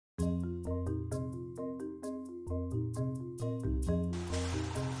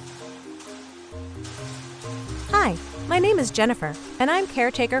Hi, my name is Jennifer, and I'm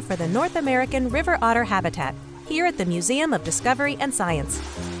caretaker for the North American river otter habitat here at the Museum of Discovery and Science.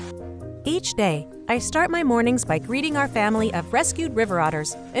 Each day, I start my mornings by greeting our family of rescued river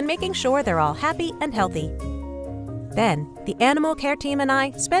otters and making sure they're all happy and healthy. Then, the animal care team and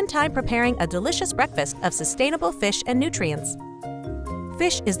I spend time preparing a delicious breakfast of sustainable fish and nutrients.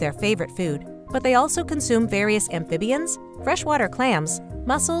 Fish is their favorite food, but they also consume various amphibians, freshwater clams,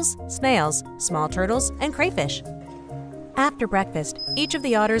 mussels, snails, small turtles, and crayfish. After breakfast, each of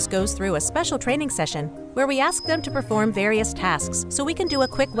the otters goes through a special training session where we ask them to perform various tasks so we can do a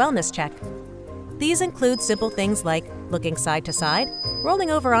quick wellness check. These include simple things like looking side to side,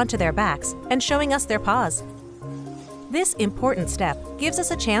 rolling over onto their backs, and showing us their paws. This important step gives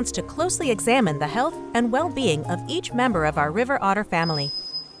us a chance to closely examine the health and well-being of each member of our river otter family.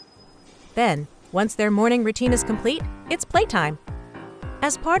 Then, once their morning routine is complete, it's playtime.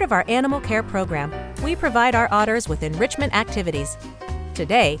 As part of our animal care program, we provide our otters with enrichment activities.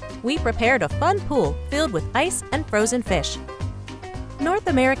 Today, we prepared a fun pool filled with ice and frozen fish. North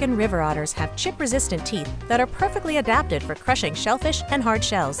American river otters have chip-resistant teeth that are perfectly adapted for crushing shellfish and hard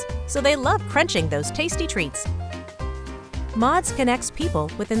shells, so they love crunching those tasty treats. MODS connects people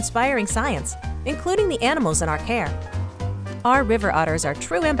with inspiring science, including the animals in our care. Our river otters are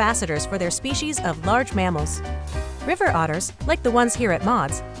true ambassadors for their species of large mammals. River otters, like the ones here at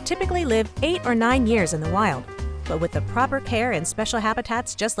MODS, typically live 8 or 9 years in the wild, but with the proper care in special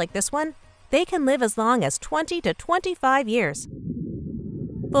habitats just like this one, they can live as long as 20 to 25 years.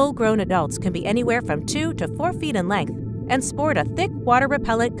 Full-grown adults can be anywhere from 2 to 4 feet in length and sport a thick,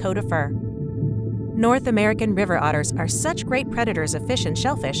 water-repellent coat of fur. North American river otters are such great predators of fish and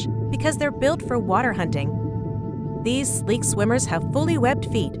shellfish because they're built for water hunting. These sleek swimmers have fully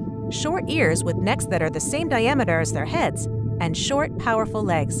webbed feet, short ears with necks that are the same diameter as their heads, and short, powerful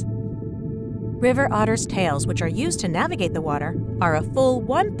legs. River otters' tails, which are used to navigate the water, are a full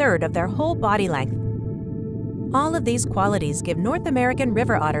 1/3 of their whole body length. All of these qualities give North American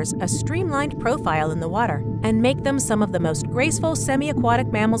river otters a streamlined profile in the water and make them some of the most graceful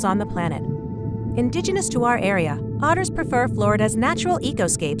semi-aquatic mammals on the planet. Indigenous to our area, otters prefer Florida's natural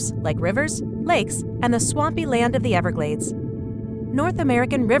ecoscapes like rivers, lakes, and the swampy land of the Everglades. North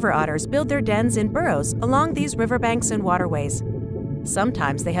American river otters build their dens in burrows along these riverbanks and waterways.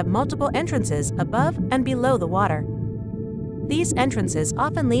 Sometimes they have multiple entrances above and below the water. These entrances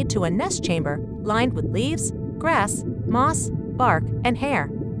often lead to a nest chamber lined with leaves, grass, moss, bark, and hair,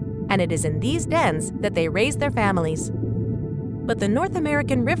 and it is in these dens that they raise their families. But the North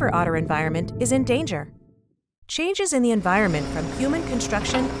American river otter environment is in danger. Changes in the environment from human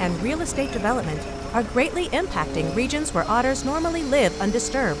construction and real estate development are greatly impacting regions where otters normally live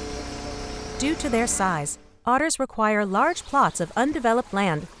undisturbed. Due to their size, otters require large plots of undeveloped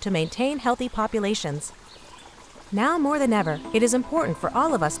land to maintain healthy populations. Now more than ever, it is important for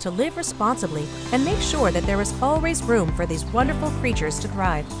all of us to live responsibly and make sure that there is always room for these wonderful creatures to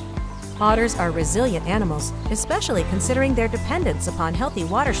thrive. Otters are resilient animals, especially considering their dependence upon healthy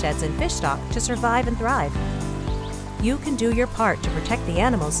watersheds and fish stock to survive and thrive. You can do your part to protect the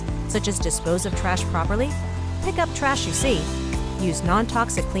animals, such as dispose of trash properly, pick up trash you see, use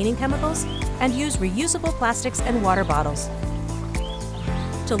non-toxic cleaning chemicals, and use reusable plastics and water bottles.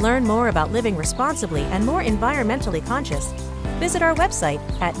 To learn more about living responsibly and more environmentally conscious, visit our website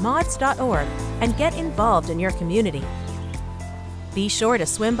at mods.org and get involved in your community. Be sure to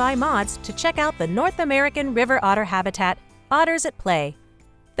swim by MODS to check out the North American river otter habitat, Otters at Play.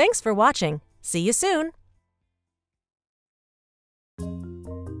 Thanks for watching. See you soon!